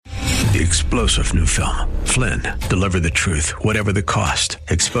The explosive new film, Flynn, deliver the truth, whatever the cost,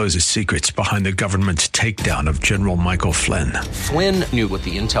 exposes secrets behind the government's takedown of General Michael Flynn. Flynn knew what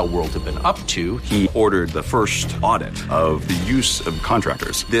the intel world had been up to. He ordered the first audit of the use of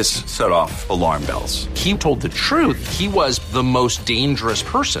contractors. This set off alarm bells. He told the truth. He was the most dangerous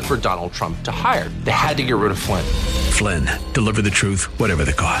person for Donald Trump to hire. They had to get rid of Flynn. Flynn, deliver the truth, whatever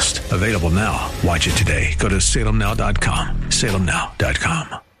the cost. Available now. Watch it today. Go to salemnow.com.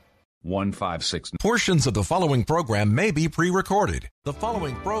 salemnow.com. 156. Portions of the following program may be pre-recorded. The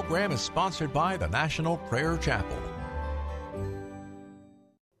following program is sponsored by the National Prayer Chapel.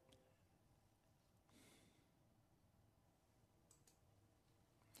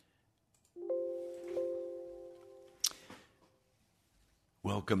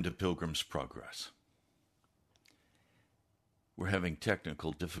 Welcome to Pilgrim's Progress. We're having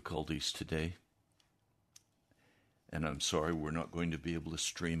technical difficulties today, and I'm sorry we're not going to be able to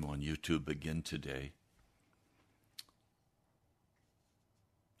stream on YouTube again today.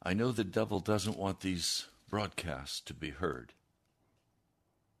 I know the devil doesn't want these broadcasts to be heard.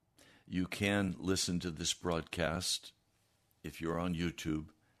 You can listen to this broadcast if you're on YouTube.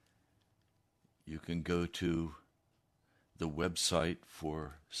 You can go to the website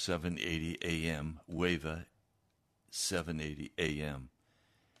for 780 AM, WAVA 780 AM,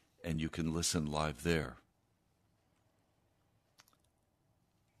 and you can listen live there.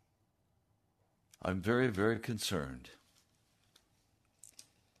 I'm very, very concerned.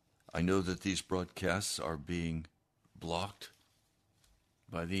 I know that these broadcasts are being blocked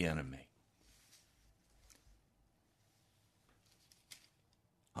by the enemy.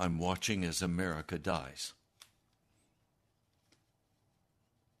 I'm watching as America dies.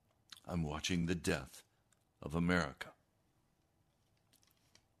 I'm watching the death of America.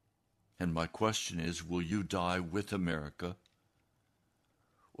 And my question is, will you die with America,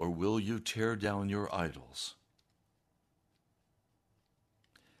 or will you tear down your idols?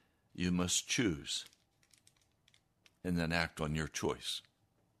 You must choose and then act on your choice.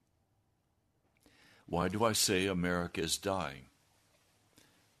 Why do I say America is dying?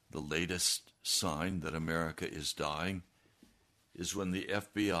 The latest sign that America is dying is when the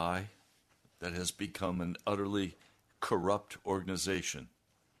FBI, that has become an utterly corrupt organization,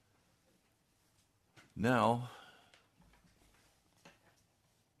 now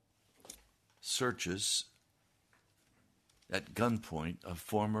searches at gunpoint a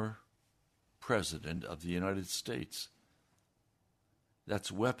former president of the United States.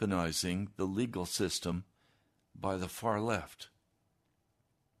 That's weaponizing the legal system by the far left,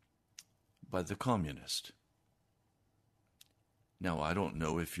 by the communist. Now, I don't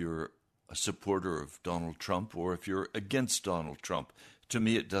know if you're a supporter of Donald Trump or if you're against Donald Trump. To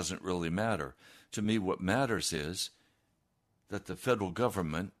me, it doesn't really matter. To me, what matters is that the federal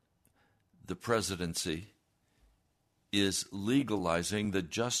government, the presidency, is legalizing the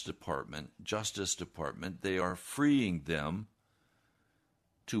Justice Department. They are freeing them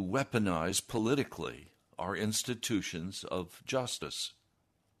to weaponize politically our institutions of justice.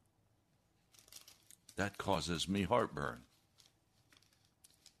 That causes me heartburn.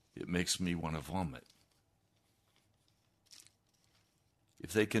 It makes me want to vomit.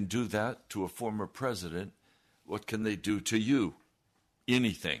 If they can do that to a former president, what can they do to you?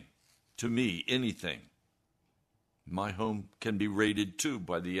 Anything. To me, anything. My home can be raided too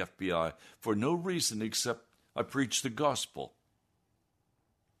by the FBI for no reason except I preach the gospel.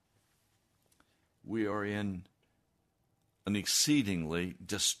 We are in an exceedingly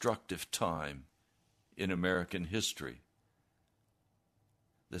destructive time in American history.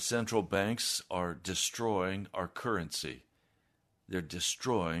 The central banks are destroying our currency. They're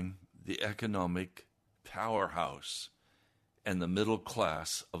destroying the economic powerhouse and the middle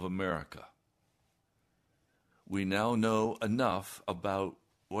class of America. We now know enough about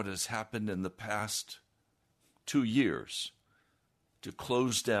what has happened in the past 2 years to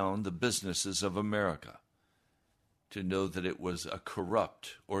close down the businesses of America, to know that it was a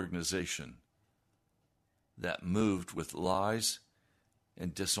corrupt organization that moved with lies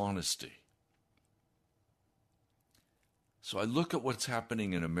and dishonesty. So I look at what's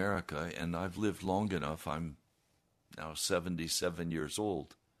happening in America, and I've lived long enough, I'm now 77 years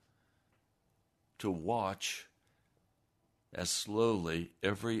old, to watch as slowly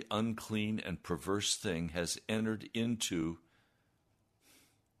every unclean and perverse thing has entered into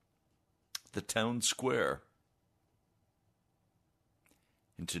the town square.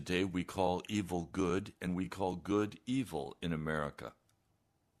 And today we call evil good, and we call good evil in America.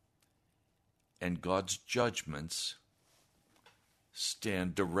 And God's judgments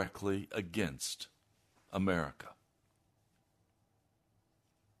stand directly against America.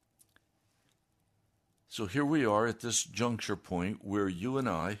 So here we are at this juncture point where you and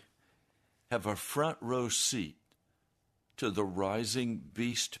I have a front row seat to the rising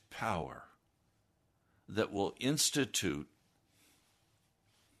beast power that will institute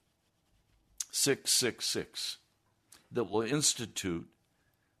 666, that will institute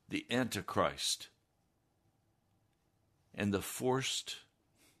the Antichrist and the forced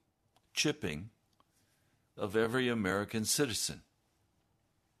chipping of every American citizen.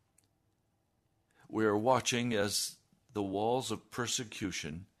 We are watching as the walls of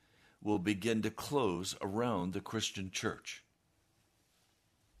persecution will begin to close around the Christian church.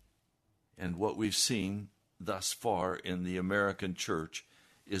 And what we've seen thus far in the American church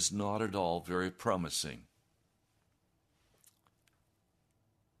is not at all very promising.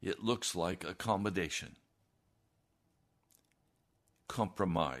 It looks like accommodation,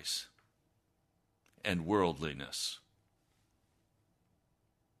 compromise, and worldliness.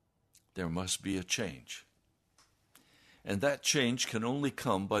 There must be a change. And that change can only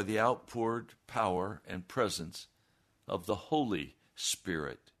come by the outpoured power and presence of the Holy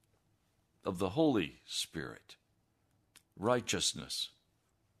Spirit, righteousness,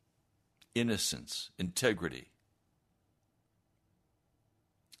 innocence, integrity.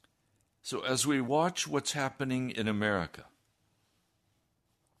 So as we watch what's happening in America,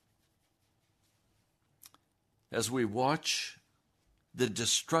 as we watch the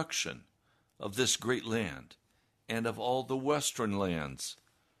destruction of this great land and of all the western lands,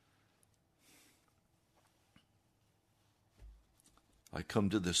 I come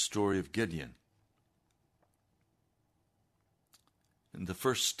to the story of Gideon. And the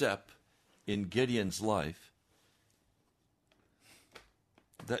first step in Gideon's life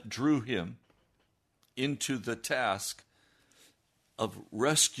that drew him into the task of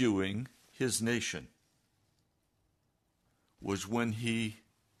rescuing his nation was when he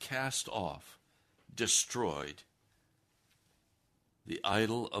cast off, destroyed the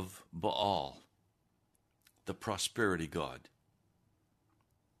idol of Baal, the prosperity god,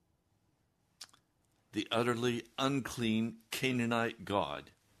 the utterly unclean Canaanite god,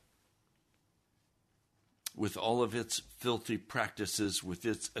 with all of its filthy practices, with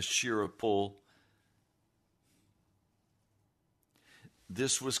its Asherah pole.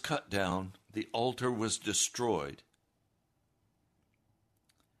 This was cut down. The altar was destroyed.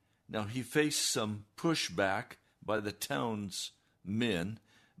 Now, he faced some pushback by the town's men,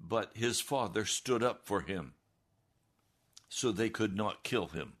 but his father stood up for him, so they could not kill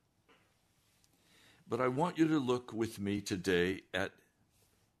him. But I want you to look with me today at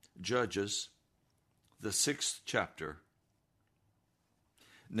Judges, the 6th chapter.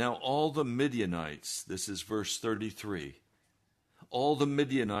 Now all the Midianites, this is verse 33, all the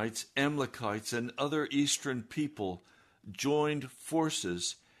Midianites, Amalekites, and other eastern people joined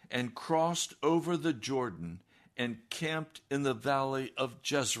forces and crossed over the Jordan and camped in the valley of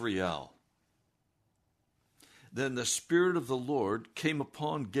Jezreel. Then the Spirit of the Lord came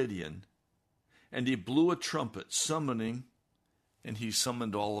upon Gideon, and he blew a trumpet, summoning, and he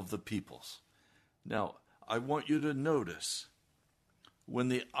summoned all of the peoples. Now, I want you to notice, when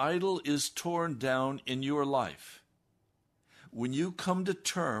the idol is torn down in your life, when you come to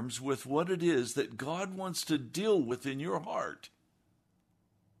terms with what it is that God wants to deal with in your heart,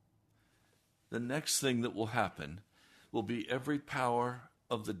 the next thing that will happen will be every power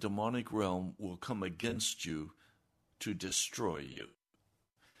of the demonic realm will come against you to destroy you.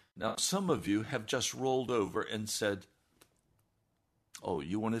 Now, some of you have just rolled over and said, "Oh,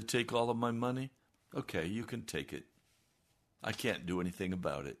 you want to take all of my money? Okay, you can take it. I can't do anything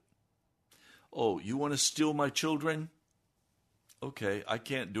about it." "Oh, you want to steal my children? Okay, I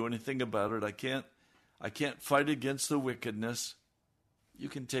can't do anything about it. I can't fight against the wickedness. You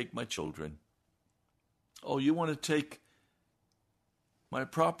can take my children." "Oh, you want to take my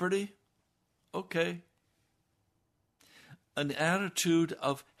property? Okay." An attitude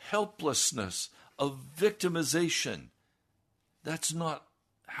of helplessness, of victimization. That's not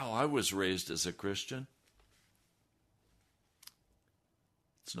how I was raised as a Christian.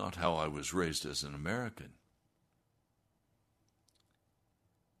 It's not how I was raised as an American.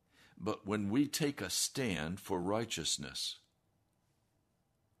 But when we take a stand for righteousness,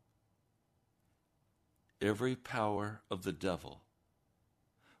 every power of the devil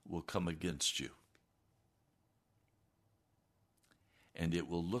will come against you. And it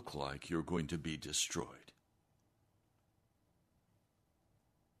will look like you're going to be destroyed.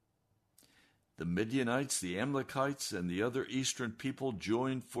 The Midianites, the Amalekites, and the other eastern people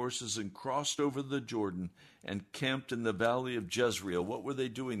joined forces and crossed over the Jordan and camped in the valley of Jezreel. What were they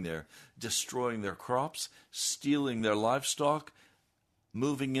doing there? Destroying their crops, stealing their livestock,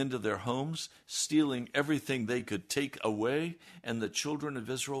 moving into their homes, stealing everything they could take away, and the children of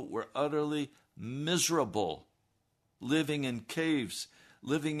Israel were utterly miserable, living in caves,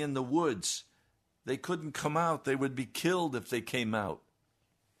 living in the woods. They couldn't come out. They would be killed if they came out.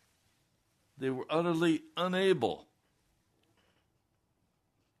 They were utterly unable.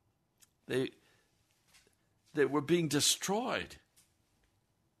 They were being destroyed.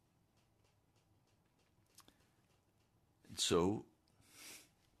 And so,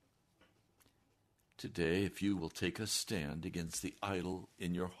 today, if you will take a stand against the idol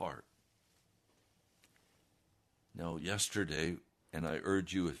in your heart. Now, yesterday, and I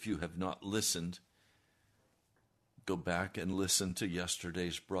urge you, if you have not listened, go back and listen to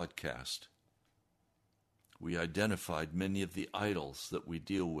yesterday's broadcast. We identified many of the idols that we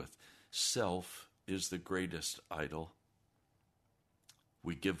deal with. Self is the greatest idol.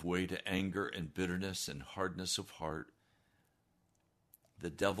 We give way to anger and bitterness and hardness of heart. The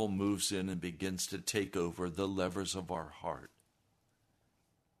devil moves in and begins to take over the levers of our heart.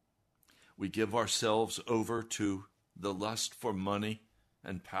 We give ourselves over to the lust for money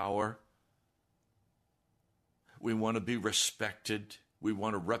and power. We want to be respected. We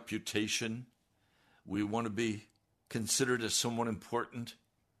want a reputation. We want to be considered as someone important.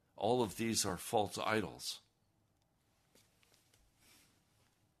 All of these are false idols.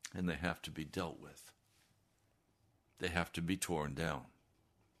 And they have to be dealt with. They have to be torn down.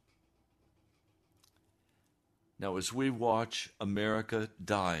 Now, as we watch America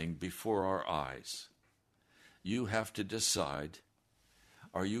dying before our eyes, you have to decide,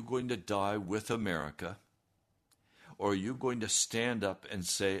 are you going to die with America? Or are you going to stand up and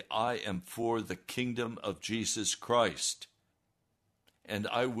say, I am for the kingdom of Jesus Christ, and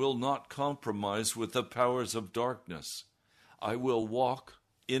I will not compromise with the powers of darkness. I will walk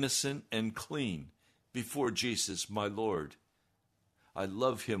innocent and clean before Jesus, my Lord. I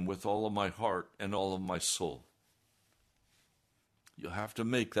love him with all of my heart and all of my soul. You'll have to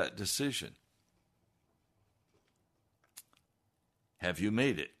make that decision. Have you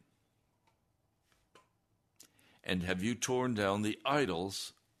made it? And have you torn down the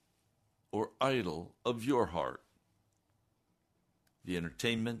idols or idol of your heart? The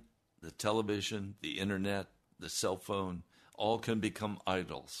entertainment, the television, the internet, the cell phone, all can become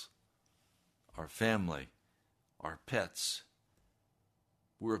idols. Our family, our pets.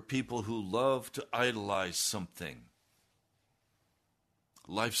 We're people who love to idolize something.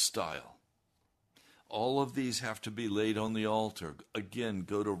 Lifestyle. All of these have to be laid on the altar. Again,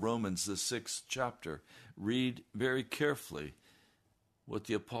 go to Romans, the 6th chapter. Read very carefully what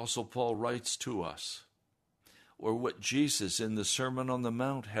the Apostle Paul writes to us, or what Jesus in the Sermon on the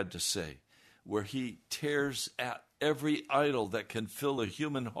Mount had to say, where he tears at every idol that can fill a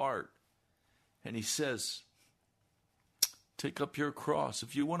human heart. And he says, take up your cross.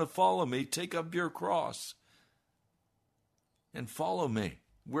 If you want to follow me, take up your cross and follow me.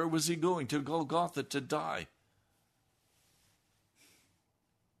 Where was he going? To Golgotha to die.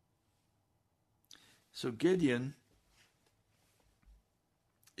 So Gideon,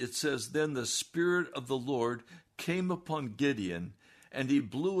 it says, then the Spirit of the Lord came upon Gideon, and he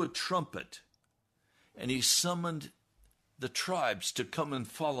blew a trumpet, and he summoned the tribes to come and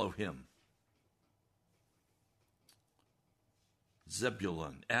follow him.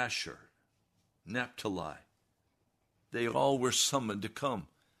 Zebulun, Asher, Naphtali, they all were summoned to come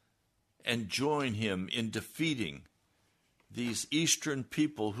and join him in defeating these eastern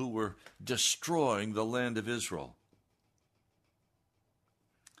people who were destroying the land of Israel.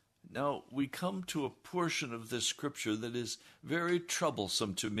 Now, we come to a portion of this scripture that is very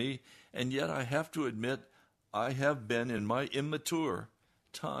troublesome to me, and yet I have to admit I have been, in my immature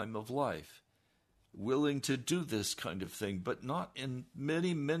time of life, willing to do this kind of thing, but not in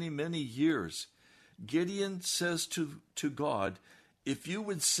many, many, many years. Gideon says to God, if you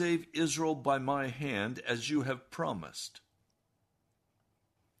would save Israel by my hand as you have promised.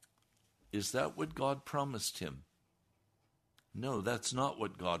 Is that what God promised him? No, that's not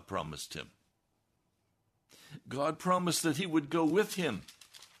what God promised him. God promised that he would go with him,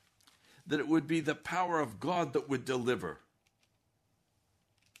 that it would be the power of God that would deliver.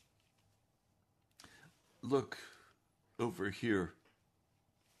 Look over here.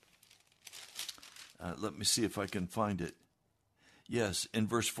 Let me see if I can find it. Yes, in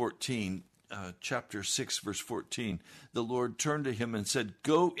verse 14, chapter 6, verse 14, the Lord turned to him and said,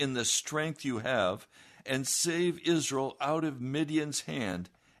 go in the strength you have and save Israel out of Midian's hand.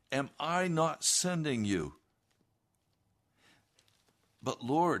 Am I not sending you? But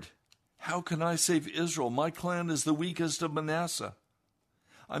Lord, how can I save Israel? My clan is the weakest of Manasseh.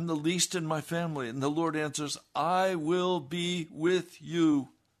 I'm the least in my family. And the Lord answers, I will be with you.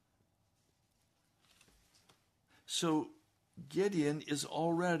 So Gideon is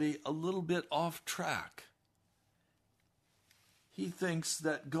already a little bit off track. He thinks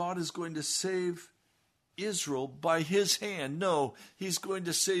that God is going to save Israel by his hand. No, he's going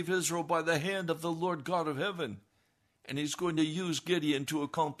to save Israel by the hand of the Lord God of heaven. And he's going to use Gideon to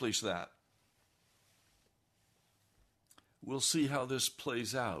accomplish that. We'll see how this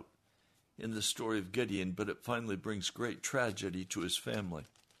plays out in the story of Gideon, but it finally brings great tragedy to his family.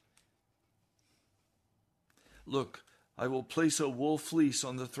 Look, I will place a wool fleece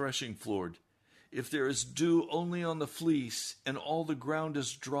on the threshing floor. If there is dew only on the fleece and all the ground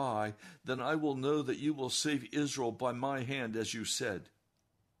is dry, then I will know that you will save Israel by my hand, as you said.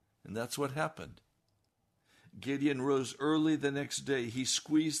 And that's what happened. Gideon rose early the next day. He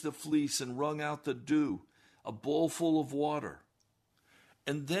squeezed the fleece and wrung out the dew, a bowl full of water.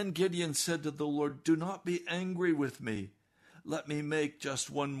 And then Gideon said to the Lord, do not be angry with me. Let me make just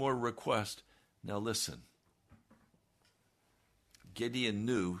one more request. Now listen. Gideon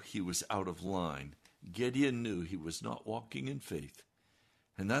knew he was out of line. Gideon knew he was not walking in faith.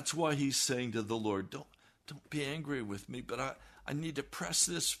 And that's why he's saying to the Lord, don't be angry with me, but I need to press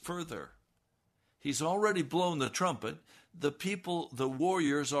this further. He's already blown the trumpet. The people, the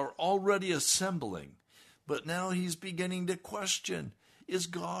warriors, are already assembling. But now he's beginning to question, is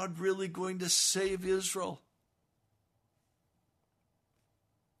God really going to save Israel?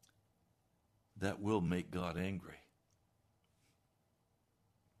 That will make God angry.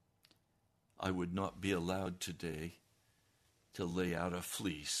 I would not be allowed today to lay out a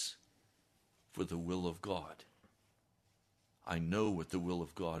fleece for the will of God. I know what the will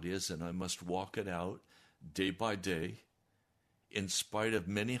of God is, and I must walk it out day by day in spite of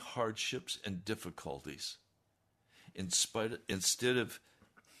many hardships and difficulties. Instead of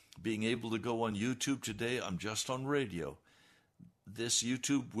being able to go on YouTube today, I'm just on radio. This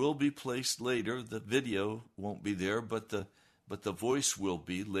YouTube will be placed later. The video won't be there, but the voice will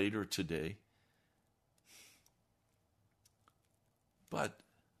be later today. But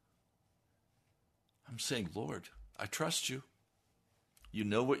I'm saying, Lord, I trust you. You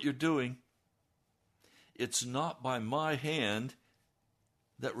know what you're doing. It's not by my hand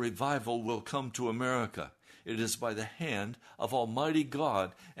that revival will come to America. It is by the hand of Almighty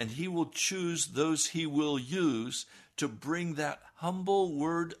God, and He will choose those He will use to bring that humble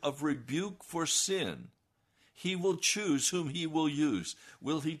word of rebuke for sin. He will choose whom He will use.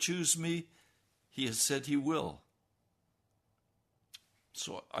 Will He choose me? He has said He will.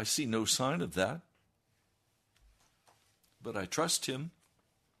 So I see no sign of that. But I trust Him.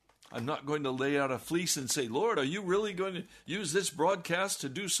 I'm not going to lay out a fleece and say, Lord, are you really going to use this broadcast to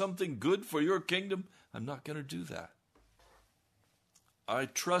do something good for your kingdom? I'm not going to do that. I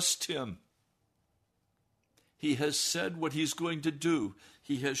trust Him. He has said what He's going to do.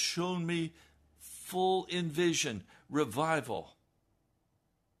 He has shown me full in vision, revival.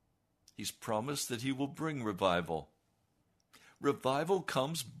 He's promised that He will bring revival. Revival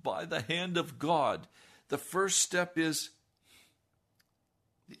comes by the hand of God. The first step is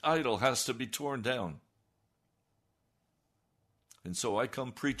the idol has to be torn down. And so I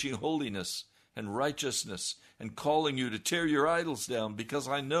come preaching holiness and righteousness and calling you to tear your idols down, because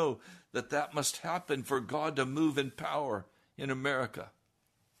I know that that must happen for God to move in power in America.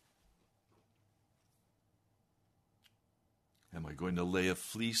 Am I going to lay a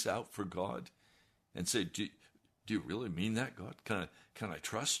fleece out for God and say, do you really mean that, God? Can I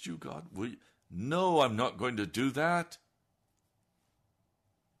trust you, God? No, I'm not going to do that.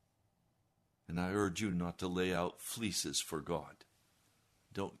 And I urge you not to lay out fleeces for God.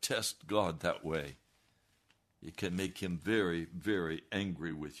 Don't test God that way. It can make Him very, very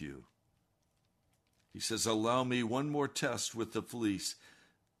angry with you. He says, allow me one more test with the fleece.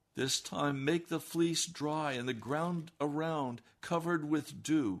 This time make the fleece dry and the ground around covered with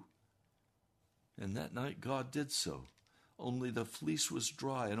dew. And that night God did so. Only the fleece was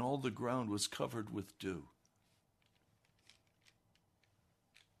dry and all the ground was covered with dew.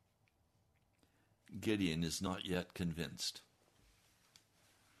 Gideon is not yet convinced.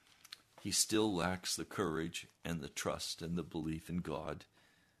 He still lacks the courage and the trust and the belief in God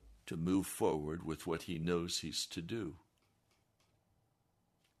to move forward with what he knows he's to do.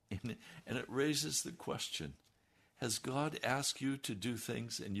 And it raises the question, has God asked you to do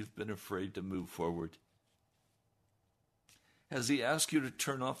things and you've been afraid to move forward? Has He asked you to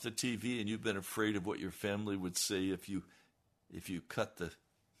turn off the TV and you've been afraid of what your family would say if you cut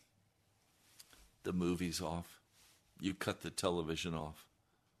the movies off, you cut the television off?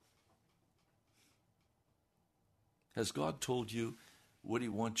 Has God told you what he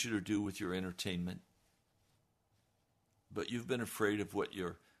wants you to do with your entertainment, but you've been afraid of what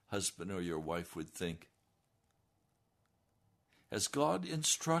your husband or your wife would think. Has God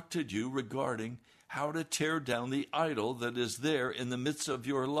instructed you regarding how to tear down the idol that is there in the midst of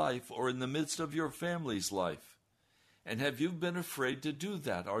your life or in the midst of your family's life? And have you been afraid to do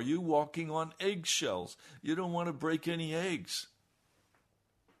that? Are you walking on eggshells? You don't want to break any eggs.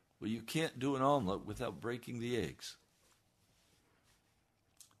 Well, you can't do an omelet without breaking the eggs.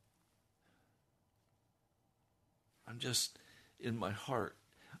 I'm just, in my heart,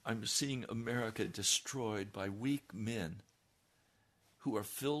 I'm seeing America destroyed by weak men who are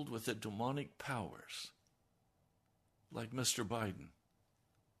filled with the demonic powers, like Mr. Biden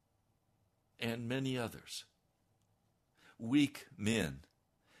and many others. Weak men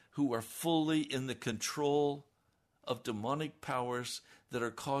who are fully in the control of demonic powers that are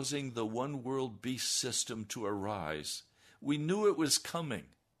causing the one world beast system to arise. We knew it was coming.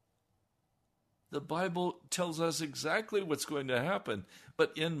 The Bible tells us exactly what's going to happen.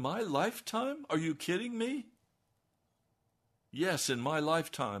 But in my lifetime, are you kidding me? Yes, in my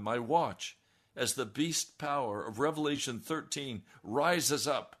lifetime, I watch as the beast power of Revelation 13 rises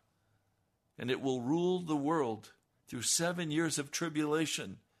up, and it will rule the world through 7 years of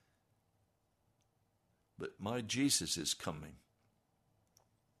tribulation. But my Jesus is coming.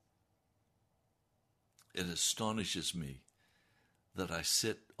 It astonishes me that I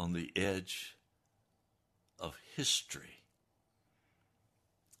sit on the edge of history,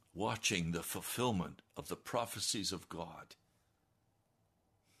 watching the fulfillment of the prophecies of God.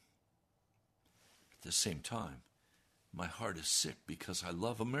 At the same time, my heart is sick because I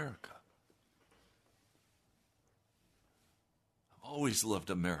love America. I've always loved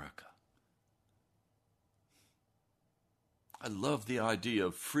America. I love the idea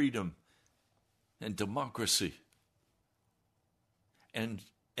of freedom and democracy and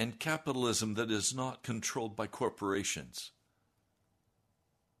capitalism that is not controlled by corporations.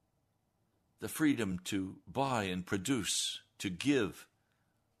 The freedom to buy and produce, to give,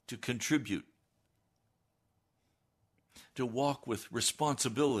 to contribute, to walk with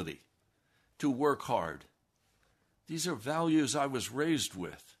responsibility, to work hard. These are values I was raised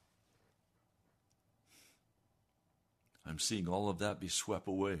with. I'm seeing all of that be swept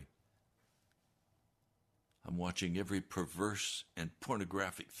away. I'm watching every perverse and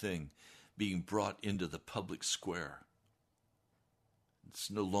pornographic thing being brought into the public square.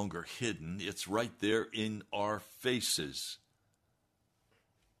 It's no longer hidden. It's right there in our faces.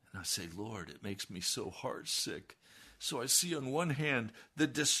 And I say, Lord, it makes me so heart sick. So I see on one hand the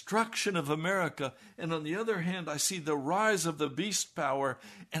destruction of America, and on the other hand I see the rise of the beast power,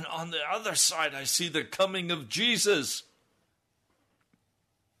 and on the other side I see the coming of Jesus.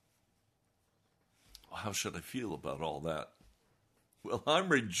 How should I feel about all that? Well, I'm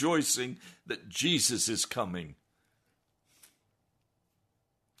rejoicing that Jesus is coming.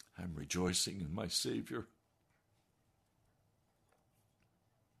 I'm rejoicing in my Savior.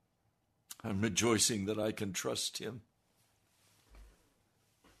 I'm rejoicing that I can trust Him.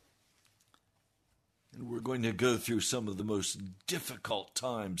 And we're going to go through some of the most difficult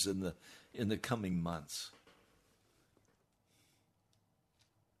times in the coming months,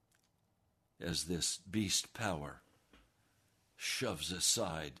 as this beast power shoves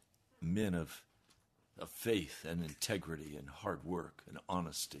aside men of faith and integrity and hard work and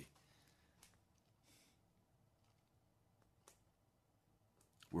honesty.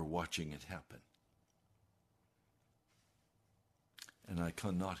 We're watching it happen. And I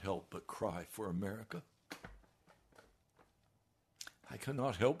cannot help but cry for America. I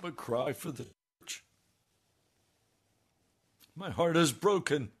cannot help but cry for the church. My heart is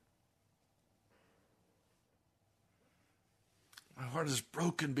broken. My heart is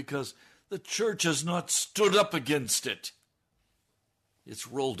broken because the church has not stood up against it. It's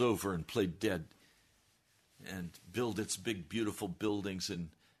rolled over and played dead and built its big, beautiful buildings and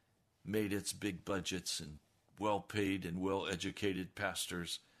made its big budgets and well-paid and well-educated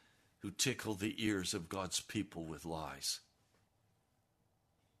pastors who tickle the ears of God's people with lies,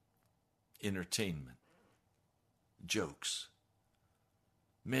 entertainment, jokes.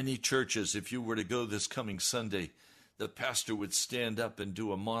 Many churches, if you were to go this coming Sunday, the pastor would stand up and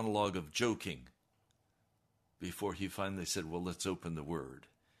do a monologue of joking before he finally said, well, let's open the Word.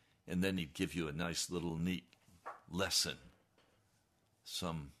 And then he'd give you a nice little neat lesson,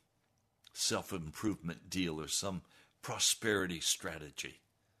 some self-improvement deal or some prosperity strategy.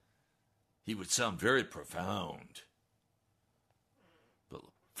 He would sound very profound, but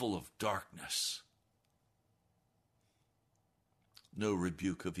full of darkness. No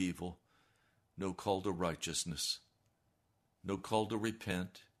rebuke of evil, no call to righteousness. no call to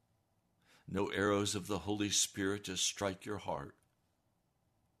repent, no arrows of the Holy Spirit to strike your heart.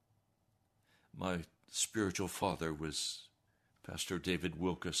 My spiritual father was Pastor David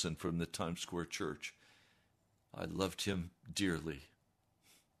Wilkerson from the Times Square Church. I loved him dearly.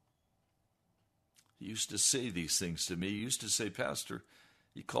 He used to say these things to me. He used to say, Pastor,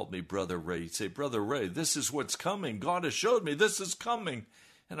 he called me Brother Ray. He'd say, Brother Ray, this is what's coming. God has showed me this is coming.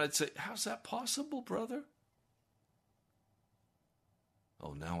 And I'd say, how's that possible, brother?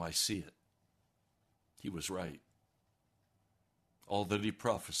 Oh, now I see it. He was right. All that he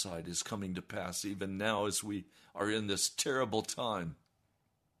prophesied is coming to pass even now as we are in this terrible time.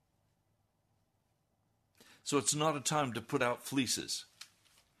 So it's not a time to put out fleeces.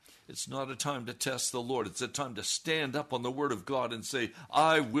 It's not a time to test the Lord. It's a time to stand up on the Word of God and say,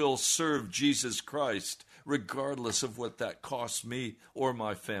 I will serve Jesus Christ, regardless of what that costs me or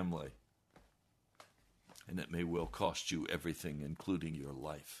my family. And it may well cost you everything, including your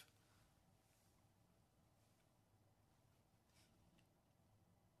life.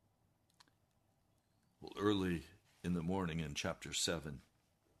 Well, early in the morning in chapter 7,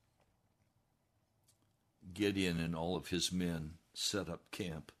 Gideon and all of his men set up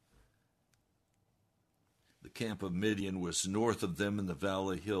camp. The camp of Midian was north of them in the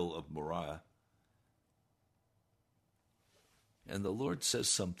valley hill of Moriah. And the Lord says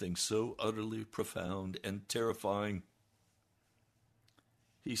something so utterly profound and terrifying.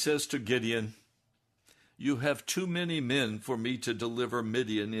 He says to Gideon, you have too many men for me to deliver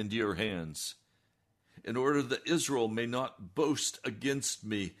Midian into your hands, in order that Israel may not boast against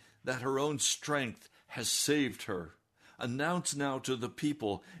me that her own strength has saved her. Announce now to the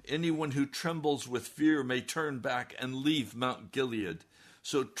people, anyone who trembles with fear may turn back and leave Mount Gilead.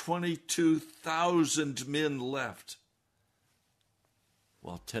 So 22,000 men left,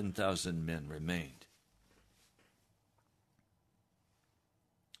 while 10,000 men remained.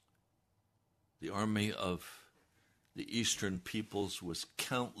 The army of the eastern peoples was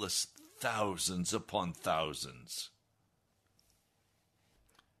countless thousands upon thousands.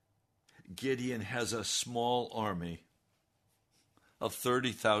 Gideon has a small army of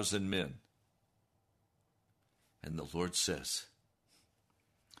 30,000 men. And the Lord says,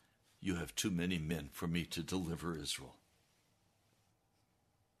 you have too many men for me to deliver Israel.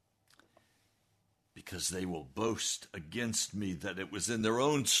 Because they will boast against me that it was in their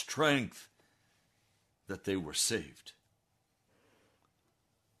own strength that they were saved.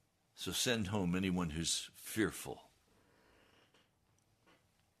 So send home anyone who's fearful.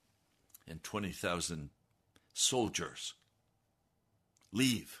 And 20,000 soldiers.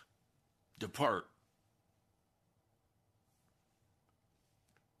 Leave. Depart.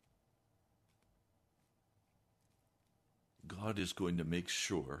 God is going to make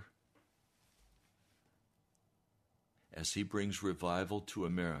sure, as he brings revival to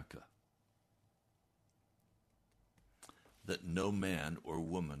America, that no man or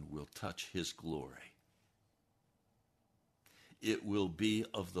woman will touch his glory. It will be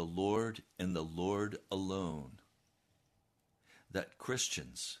of the Lord and the Lord alone that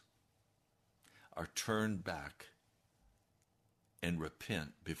Christians are turned back and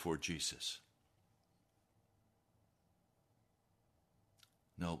repent before Jesus.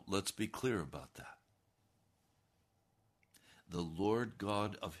 Now, let's be clear about that. The Lord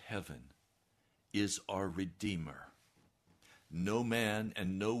God of heaven is our Redeemer. No man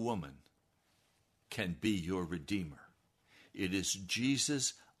and no woman can be your Redeemer. It is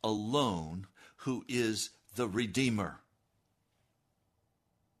Jesus alone who is the Redeemer.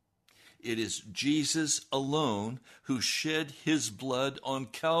 It is Jesus alone who shed his blood on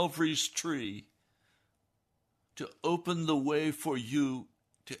Calvary's tree to open the way for you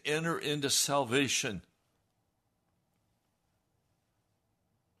to enter into salvation.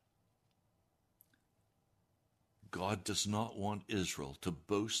 God does not want Israel to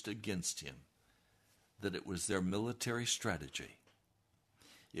boast against him that it was their military strategy.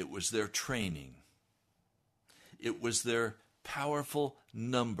 It was their training. It was their powerful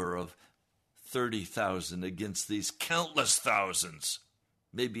number of 30,000 against these countless thousands,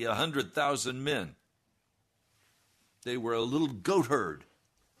 maybe 100,000 men. They were a little goat herd.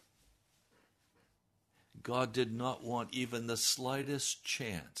 God did not want even the slightest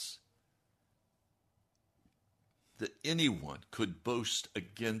chance that anyone could boast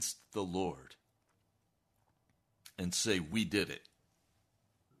against the Lord and say, we did it.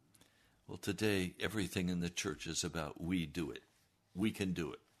 Well, today, everything in the church is about we do it. We can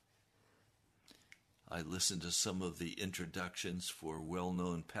do it. I listen to some of the introductions for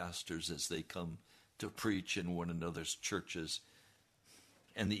well-known pastors as they come to preach in one another's churches,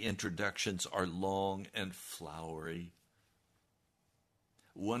 and the introductions are long and flowery.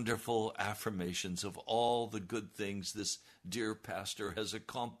 wonderful affirmations of all the good things this dear pastor has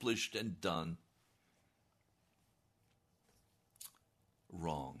accomplished and done.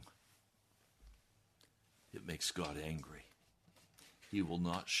 Wrong. It makes God angry. He will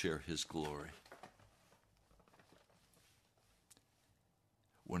not share his glory.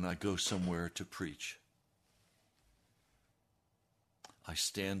 When I go somewhere to preach, I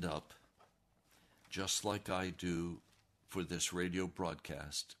stand up just like I do for this radio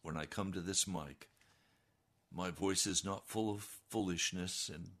broadcast. When I come to this mic, my voice is not full of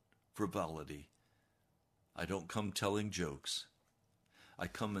foolishness and frivolity. I don't come telling jokes. I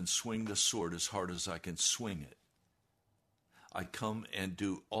come and swing the sword as hard as I can swing it. I come and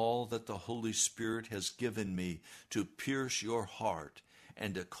do all that the Holy Spirit has given me to pierce your heart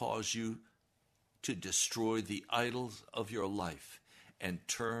and to cause you to destroy the idols of your life and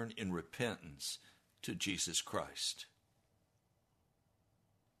turn in repentance to Jesus Christ.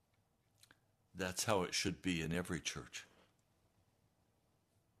 That's how it should be in every church.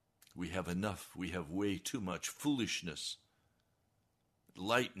 We have enough. We have way too much foolishness,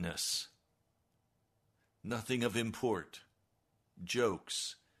 lightness, nothing of import,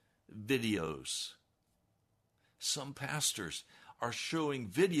 jokes, videos. Some pastors are showing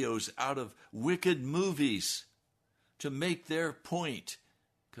videos out of wicked movies to make their point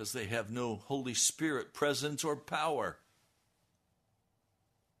because they have no Holy Spirit presence or power.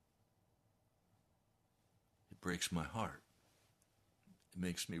 It breaks my heart. It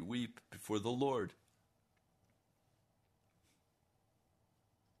makes me weep before the Lord.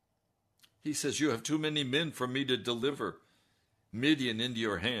 He says, you have too many men for me to deliver Midian into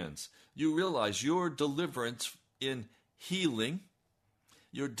your hands. You realize your deliverance in healing,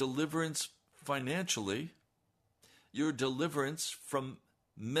 your deliverance financially, your deliverance from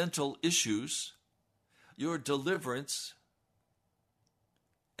mental issues, your deliverance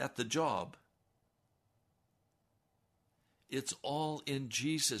at the job. It's all in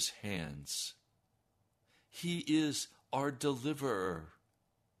Jesus' hands. He is our deliverer.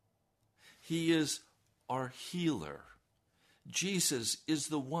 He is our healer. Jesus is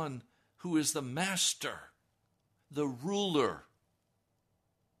the one who is the master, the ruler.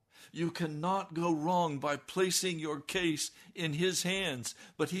 You cannot go wrong by placing your case in his hands,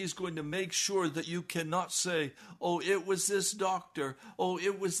 but he's going to make sure that you cannot say, oh, it was this doctor, oh,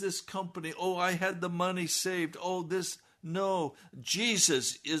 it was this company, oh, I had the money saved, oh, this. No,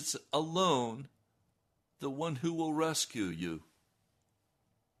 Jesus is alone the one who will rescue you.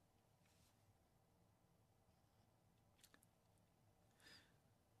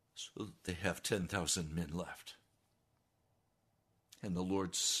 So they have 10,000 men left. And the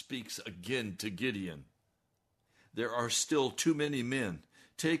Lord speaks again to Gideon. There are still too many men.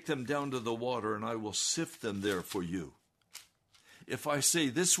 Take them down to the water, and I will sift them there for you. If I say,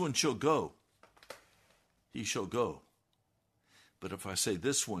 this one shall go, he shall go. But if I say,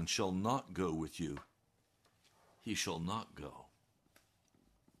 this one shall not go with you, he shall not go.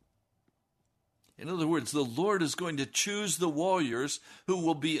 In other words, the Lord is going to choose the warriors who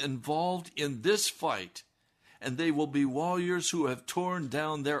will be involved in this fight, and they will be warriors who have torn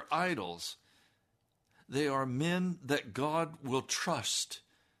down their idols. They are men that God will trust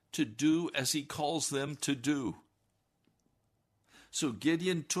to do as he calls them to do. So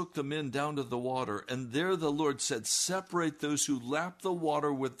Gideon took the men down to the water, and there the Lord said, separate those who lap the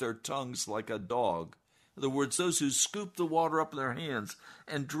water with their tongues like a dog. In other words, those who scoop the water up in their hands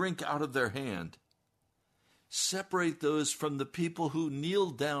and drink out of their hand. Separate those from the people who kneel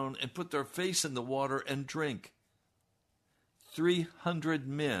down and put their face in the water and drink. 300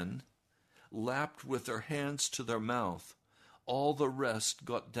 men lapped with their hands to their mouth. All the rest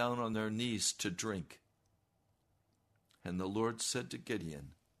got down on their knees to drink. And the Lord said to Gideon,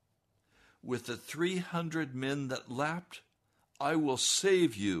 with the 300 men that lapped, I will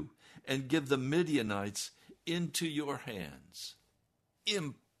save you and give the Midianites into your hands.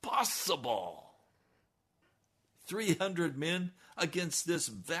 Impossible! 300 men against this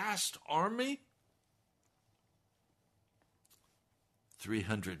vast army?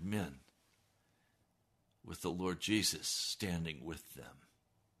 300 men with the Lord Jesus standing with them.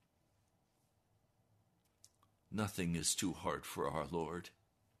 Nothing is too hard for our Lord.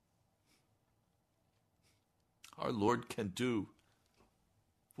 Our Lord can do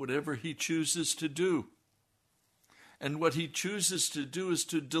whatever he chooses to do. And what he chooses to do is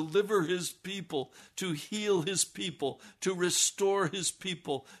to deliver his people, to heal his people, to restore his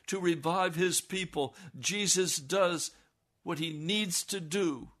people, to revive his people. Jesus does what he needs to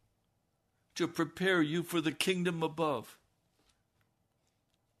do to prepare you for the kingdom above.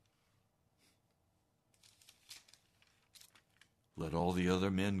 Let all the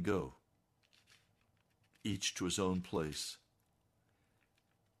other men go, each to his own place.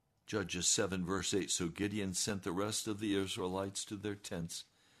 Judges 7, verse 8, so Gideon sent the rest of the Israelites to their tents,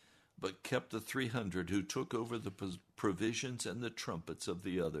 but kept the 300 who took over the provisions and the trumpets of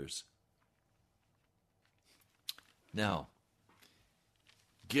the others. Now,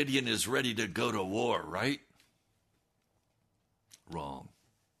 Gideon is ready to go to war, right? Wrong.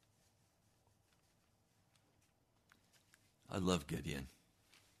 I love Gideon.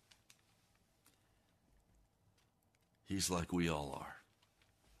 He's like we all are.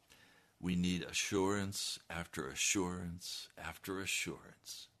 We need assurance after assurance after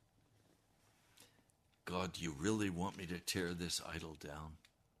assurance. God, do you really want me to tear this idol down?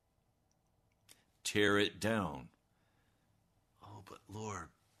 Tear it down. Oh, but Lord,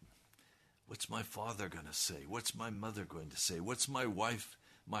 what's my father going to say? What's my mother going to say? What's my wife,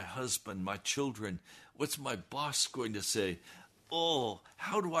 my husband, my children? What's my boss going to say? Oh,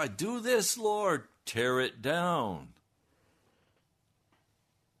 how do I do this, Lord? Tear it down.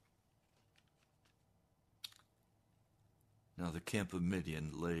 Now the camp of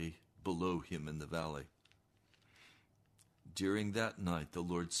Midian lay below him in the valley. During that night, the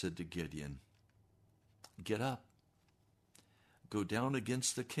Lord said to Gideon, get up, go down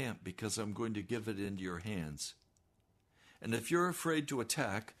against the camp, because I'm going to give it into your hands. And if you're afraid to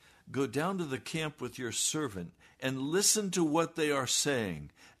attack, go down to the camp with your servant and listen to what they are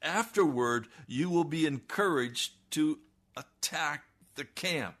saying. Afterward, you will be encouraged to attack the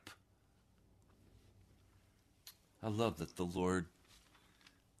camp. I love that the Lord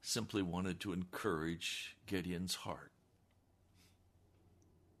simply wanted to encourage Gideon's heart.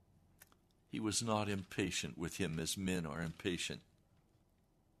 He was not impatient with him as men are impatient.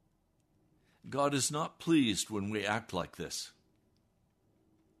 God is not pleased when we act like this.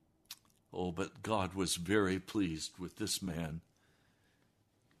 Oh, but God was very pleased with this man.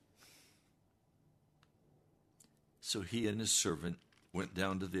 So he and his servant went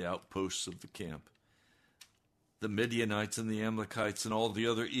down to the outposts of the camp. The Midianites and the Amalekites and all the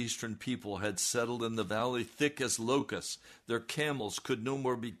other eastern people had settled in the valley thick as locusts. Their camels could no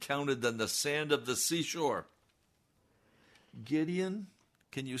more be counted than the sand of the seashore. Gideon,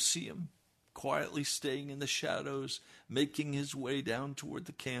 can you see him quietly staying in the shadows, making his way down toward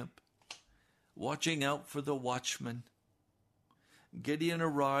the camp, watching out for the watchman? Gideon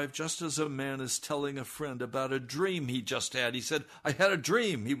arrived just as a man is telling a friend about a dream he just had. He said, I had a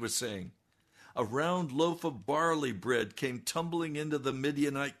dream, he was saying. A round loaf of barley bread came tumbling into the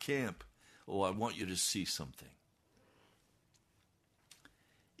Midianite camp. Oh, I want you to see something.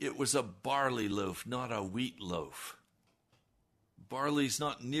 It was a barley loaf, not a wheat loaf. Barley's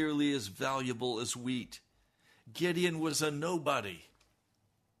not nearly as valuable as wheat. Gideon was a nobody.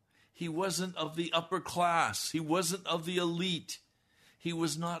 He wasn't of the upper class. He wasn't of the elite. He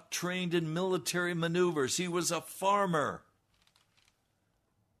was not trained in military maneuvers. He was a farmer.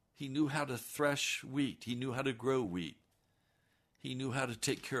 He knew how to thresh wheat. He knew how to grow wheat. He knew how to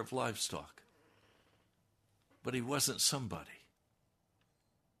take care of livestock. But he wasn't somebody.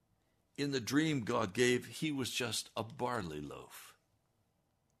 In the dream God gave, he was just a barley loaf.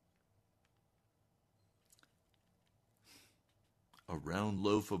 A round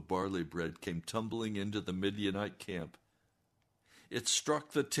loaf of barley bread came tumbling into the Midianite camp. It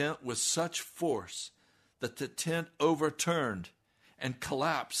struck the tent with such force that the tent overturned and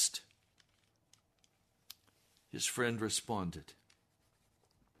collapsed. His friend responded,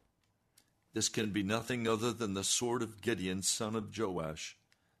 this can be nothing other than the sword of Gideon, son of Joash,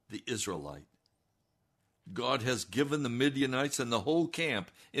 the Israelite. God has given the Midianites and the whole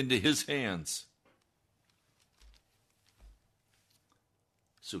camp into his hands.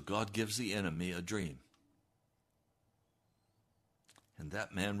 So God gives the enemy a dream. And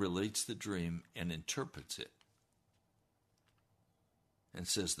that man relates the dream and interprets it. And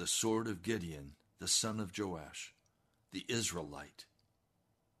says, the sword of Gideon, the son of Joash, the Israelite.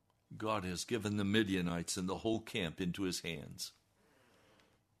 God has given the Midianites and the whole camp into his hands.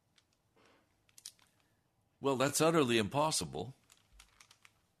 Well, that's utterly impossible.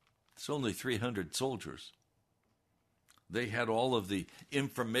 It's only 300 soldiers. They had all of the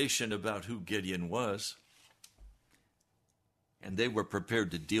information about who Gideon was, and they were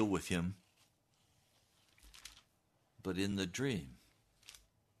prepared to deal with him. But in the dream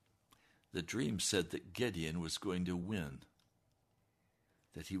said that Gideon was going to win,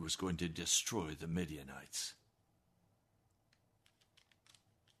 that he was going to destroy the Midianites.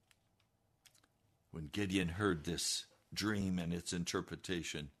 When Gideon heard this dream and its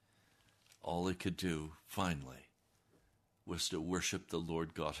interpretation, all he could do, finally, was to worship the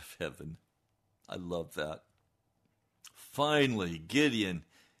Lord God of heaven. I love that. Finally, Gideon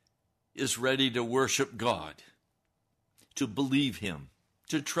is ready to worship God, to believe him,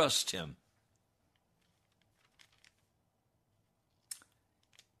 to trust him.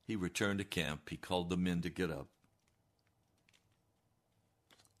 He returned to camp. He called the men to get up.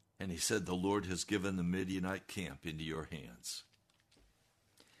 And he said, "The Lord has given the Midianite camp into your hands."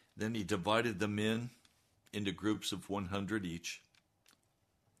 Then he divided the men into groups of 100 each,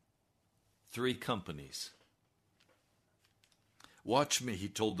 3 companies. "Watch me," he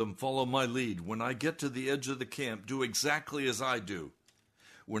told them. "Follow my lead. When I get to the edge of the camp, do exactly as I do.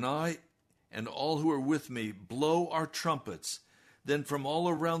 When I and all who are with me blow our trumpets, then from all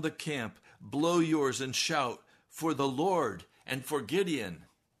around the camp, blow yours and shout, 'For the Lord and for Gideon.'"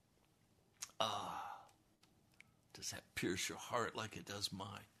 Does that pierce your heart like it does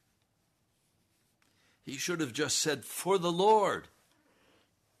mine? He should have just said, "For the Lord."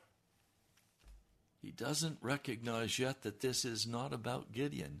 He doesn't recognize yet that this is not about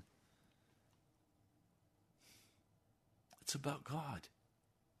Gideon. It's about God.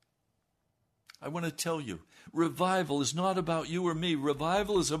 I want to tell you, revival is not about you or me.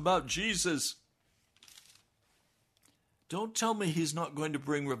 Revival is about Jesus. Don't tell me he's not going to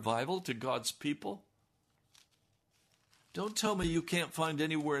bring revival to God's people. Don't tell me you can't find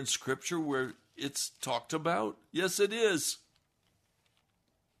anywhere in Scripture where it's talked about. Yes, it is.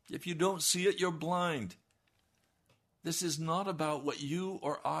 If you don't see it, you're blind. This is not about what you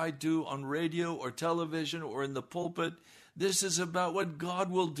or I do on radio or television or in the pulpit. This is about what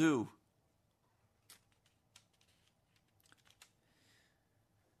God will do.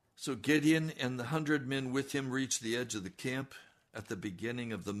 So Gideon and the 100 men with him reached the edge of the camp at the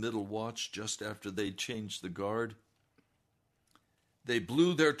beginning of the middle watch, just after they'd changed the guard. They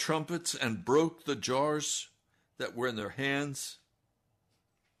blew their trumpets and broke the jars that were in their hands.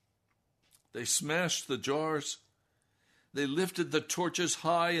 They smashed the jars. They lifted the torches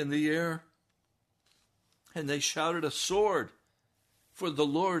high in the air. And they shouted, "A sword for the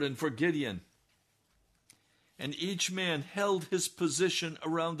Lord and for Gideon." And each man held his position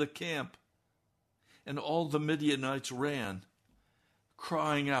around the camp. And all the Midianites ran,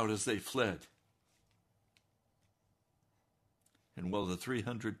 crying out as they fled. And while the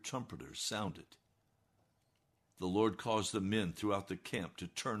 300 trumpeters sounded, the Lord caused the men throughout the camp to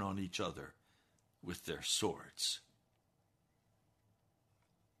turn on each other with their swords.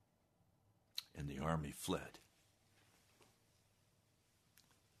 And the army fled.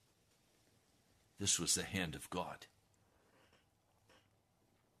 This was the hand of God.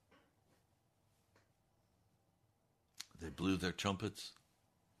 They blew their trumpets.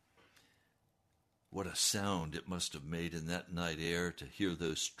 What a sound it must have made in that night air to hear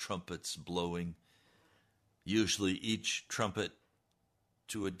those trumpets blowing. Usually each trumpet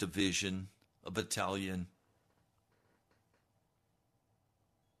to a division, a battalion.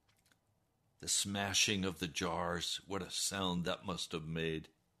 The smashing of the jars, what a sound that must have made.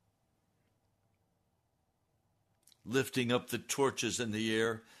 Lifting up the torches in the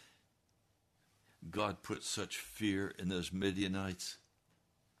air. God put such fear in those Midianites.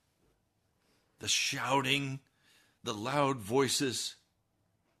 The shouting, the loud voices.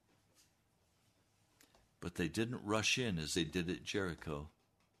 But they didn't rush in as they did at Jericho.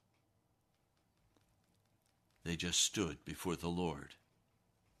 They just stood before the Lord.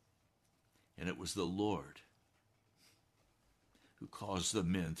 And it was the Lord who caused the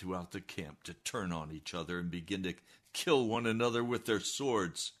men throughout the camp to turn on each other and begin to kill one another with their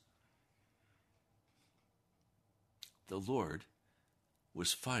swords. The Lord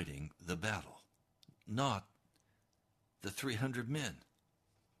was fighting the battle, not the 300 men.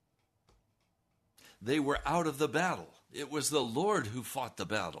 They were out of the battle. It was the Lord who fought the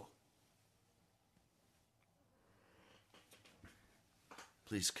battle.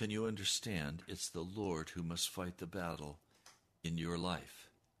 Please, can you understand? It's the Lord who must fight the battle in your life.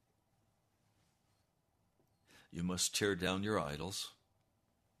 You must tear down your idols.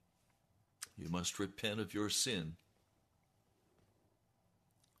 You must repent of your sin.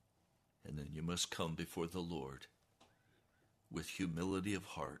 And then you must come before the Lord with humility of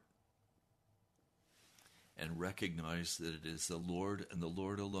heart and recognize that it is the Lord and the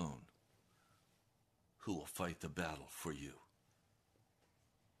Lord alone who will fight the battle for you.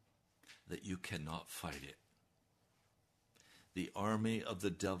 That you cannot fight it. The army of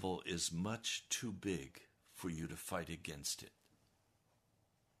the devil is much too big for you to fight against it.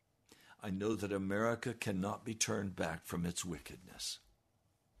 I know that America cannot be turned back from its wickedness.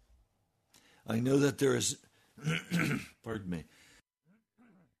 I know that there is, pardon me,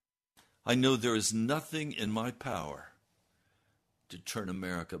 I know there is nothing in my power to turn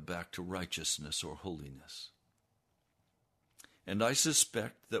America back to righteousness or holiness. And I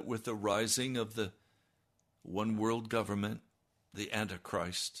suspect that with the rising of the one world government, the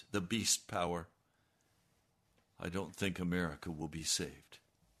Antichrist, the beast power, I don't think America will be saved.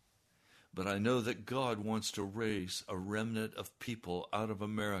 But I know that God wants to raise a remnant of people out of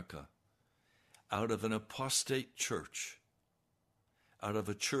America, out of an apostate church, out of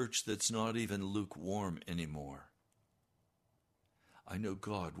a church that's not even lukewarm anymore. I know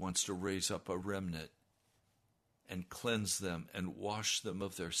God wants to raise up a remnant and cleanse them and wash them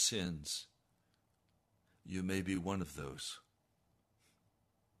of their sins. You may be one of those.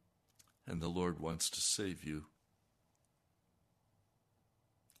 And the Lord wants to save you.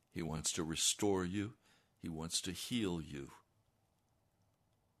 He wants to restore you. He wants to heal you.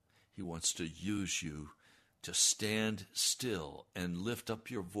 He wants to use you to stand still and lift up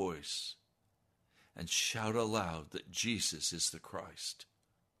your voice and shout aloud that Jesus is the Christ.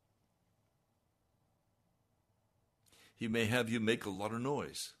 He may have you make a lot of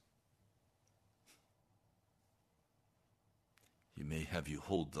noise. He may have you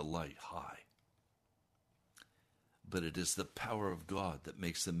hold the light high. But it is the power of God that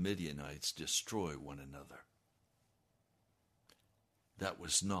makes the Midianites destroy one another. That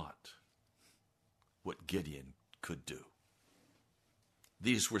was not what Gideon could do.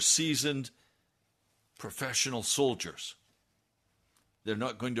 These were seasoned professional soldiers. They're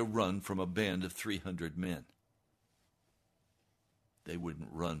not going to run from a band of 300 men. They wouldn't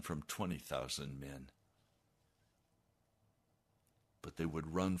run from 20,000 men. But they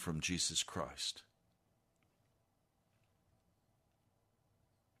would run from Jesus Christ.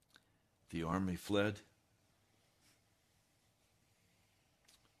 The army fled.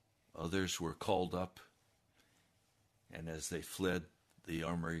 Others were called up, and as they fled, the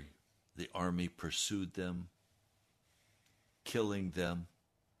army pursued them, killing them,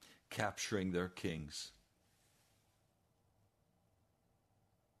 capturing their kings.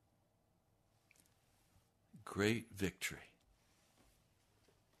 Great victory.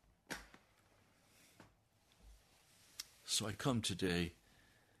 So I come today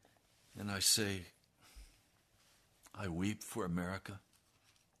and I say, I weep for America.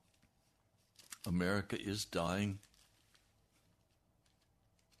 America is dying.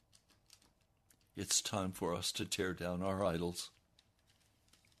 It's time for us to tear down our idols.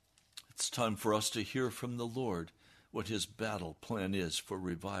 It's time for us to hear from the Lord what his battle plan is for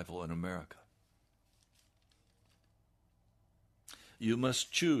revival in America. You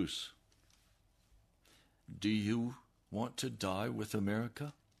must choose. Do you want to die with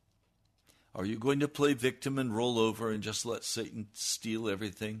America? Are you going to play victim and roll over and just let Satan steal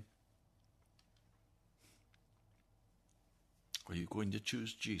everything? Are you going to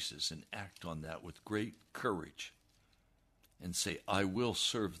choose Jesus and act on that with great courage and say, I will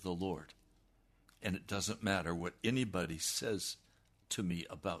serve the Lord, and it doesn't matter what anybody says to me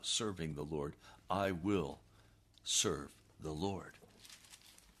about serving the Lord, I will serve the Lord.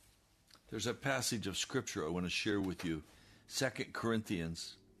 There's a passage of Scripture I want to share with you, 2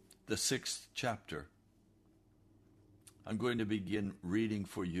 Corinthians, the 6th chapter. I'm going to begin reading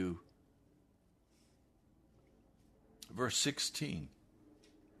for you verse 16.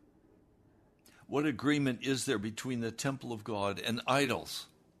 What agreement is there between the temple of God and idols?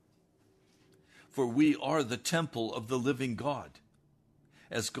 For we are the temple of the living God.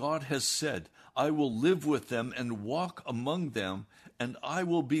 As God has said, I will live with them and walk among them, and I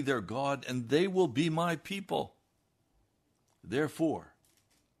will be their God, and they will be my people. Therefore,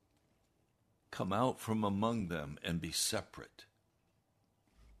 come out from among them and be separate.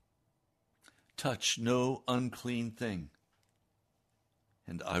 Touch no unclean thing,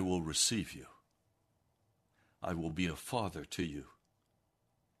 and I will receive you. I will be a father to you,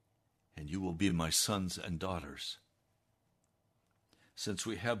 and you will be my sons and daughters. Since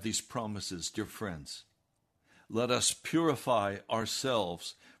we have these promises, dear friends, let us purify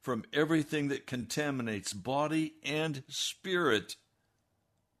ourselves from everything that contaminates body and spirit,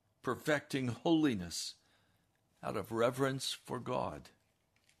 perfecting holiness out of reverence for God.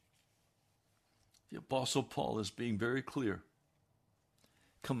 The Apostle Paul is being very clear.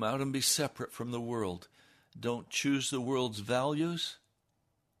 Come out and be separate from the world. Don't choose the world's values.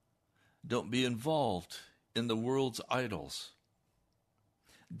 Don't be involved in the world's idols.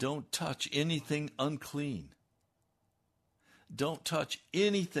 Don't touch anything unclean. Don't touch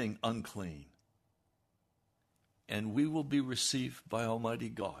anything unclean. And we will be received by Almighty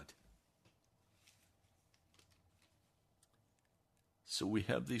God. So we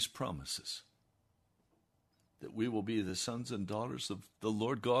have these promises that we will be the sons and daughters of the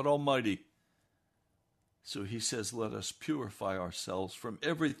Lord God Almighty. So he says, let us purify ourselves from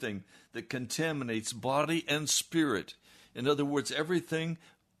everything that contaminates body and spirit In other words, everything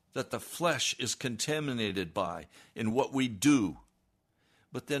that the flesh is contaminated by in what we do,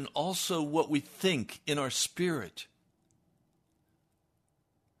 but then also what we think in our spirit,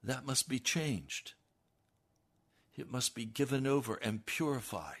 that must be changed. It must be given over and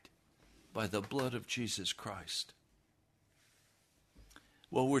purified by the blood of Jesus Christ.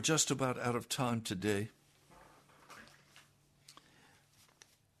 Well, we're just about out of time today.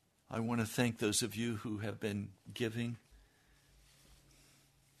 I want to thank those of you who have been giving.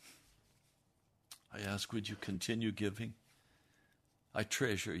 I ask, would you continue giving? I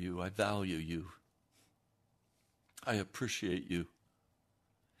treasure you. I value you. I appreciate you.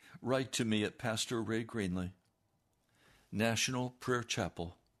 Write to me at Pastor Ray Greenley, National Prayer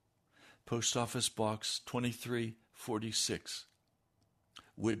Chapel, Post Office Box 2346,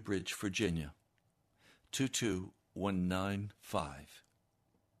 Woodbridge, Virginia, 22195.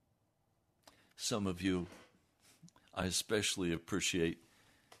 Some of you I especially appreciate,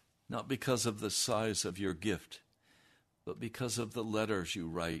 not because of the size of your gift, but because of the letters you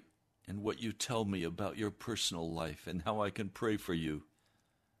write and what you tell me about your personal life and how I can pray for you.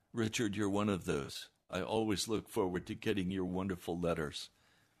 Richard, you're one of those. I always look forward to getting your wonderful letters.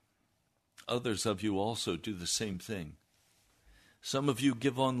 Others of you also do the same thing. Some of you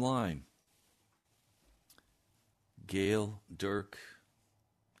give online. Gail, Dirk,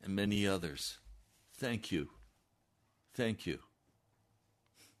 and many others. Thank you. Thank you.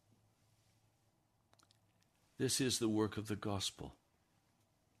 This is the work of the gospel.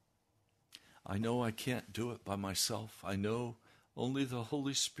 I know I can't do it by myself. I know only the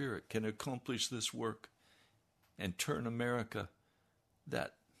Holy Spirit can accomplish this work and turn America,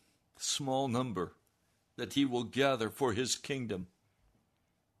 that small number that he will gather for his kingdom,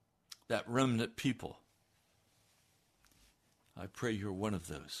 that remnant people. I pray you're one of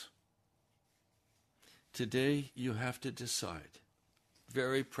those. Today you have to decide,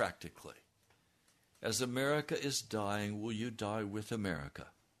 very practically, as America is dying, will you die with America?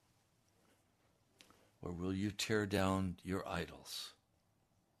 Or will you tear down your idols?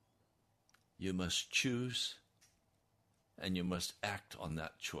 You must choose, and you must act on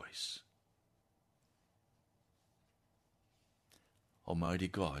that choice. Almighty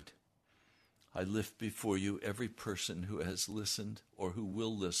God, I lift before you every person who has listened or who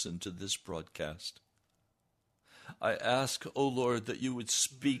will listen to this broadcast. I ask, O Lord, that you would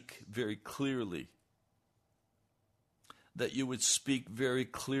speak very clearly, that you would speak very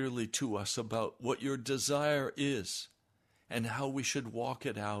clearly to us about what your desire is and how we should walk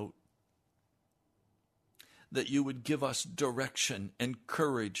it out. That you would give us direction and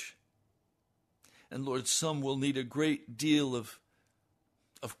courage. And Lord, some will need a great deal of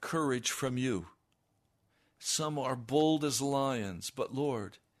courage from you. Some are bold as lions, but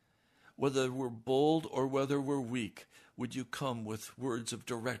Lord, whether we're bold or whether we're weak, would you come with words of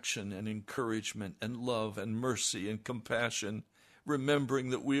direction and encouragement and love and mercy and compassion, remembering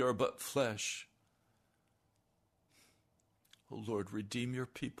that we are but flesh. Oh Lord, redeem your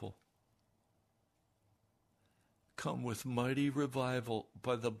people. Come with mighty revival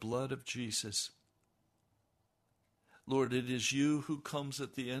by the blood of Jesus. Lord, it is you who comes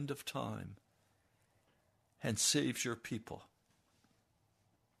at the end of time and saves your people.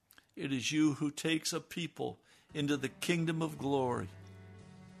 It is you who takes a people into the kingdom of glory.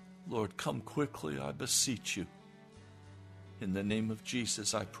 Lord, come quickly, I beseech you. In the name of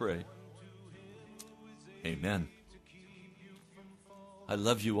Jesus, I pray. Amen. I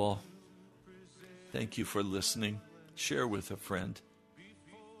love you all. Thank you for listening. Share with a friend.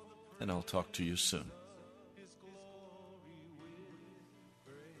 And I'll talk to you soon.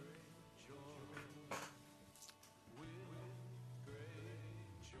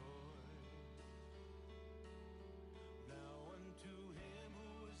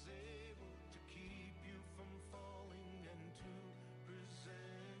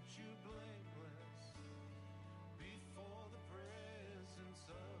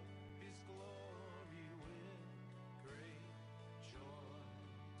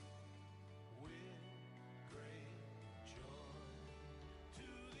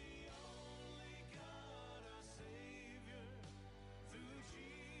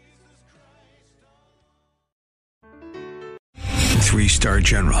 Three-star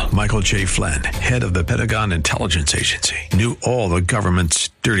General Michael J. Flynn, head of the Pentagon Intelligence Agency, knew all the government's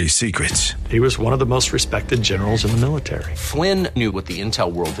dirty secrets. He was one of the most respected generals in the military. Flynn knew what the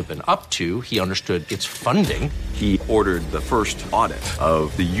intel world had been up to. He understood its funding. He ordered the first audit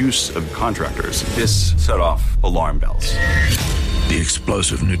of the use of contractors. This set off alarm bells. The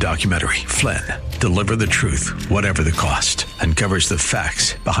explosive new documentary, Flynn, Deliver the Truth, Whatever the Cost, uncovers the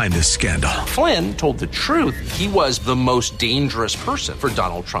facts behind this scandal. Flynn told the truth. He was the most dangerous person for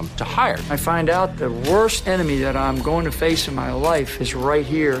Donald Trump to hire. I find out the worst enemy that I'm going to face in my life is right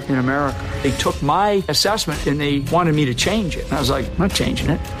here in America. They took my assessment and they wanted me to change it. And I was like, I'm not changing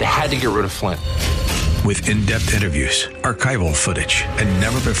it. They had to get rid of Flynn. With in-depth interviews, archival footage, and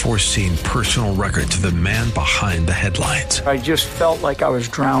never-before-seen personal records of the man behind the headlines. I just felt like I was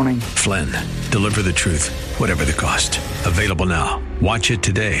drowning. Flynn, Deliver the Truth, Whatever the Cost. Available now. Watch it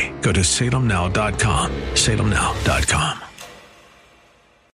today. Go to salemnow.com. salemnow.com.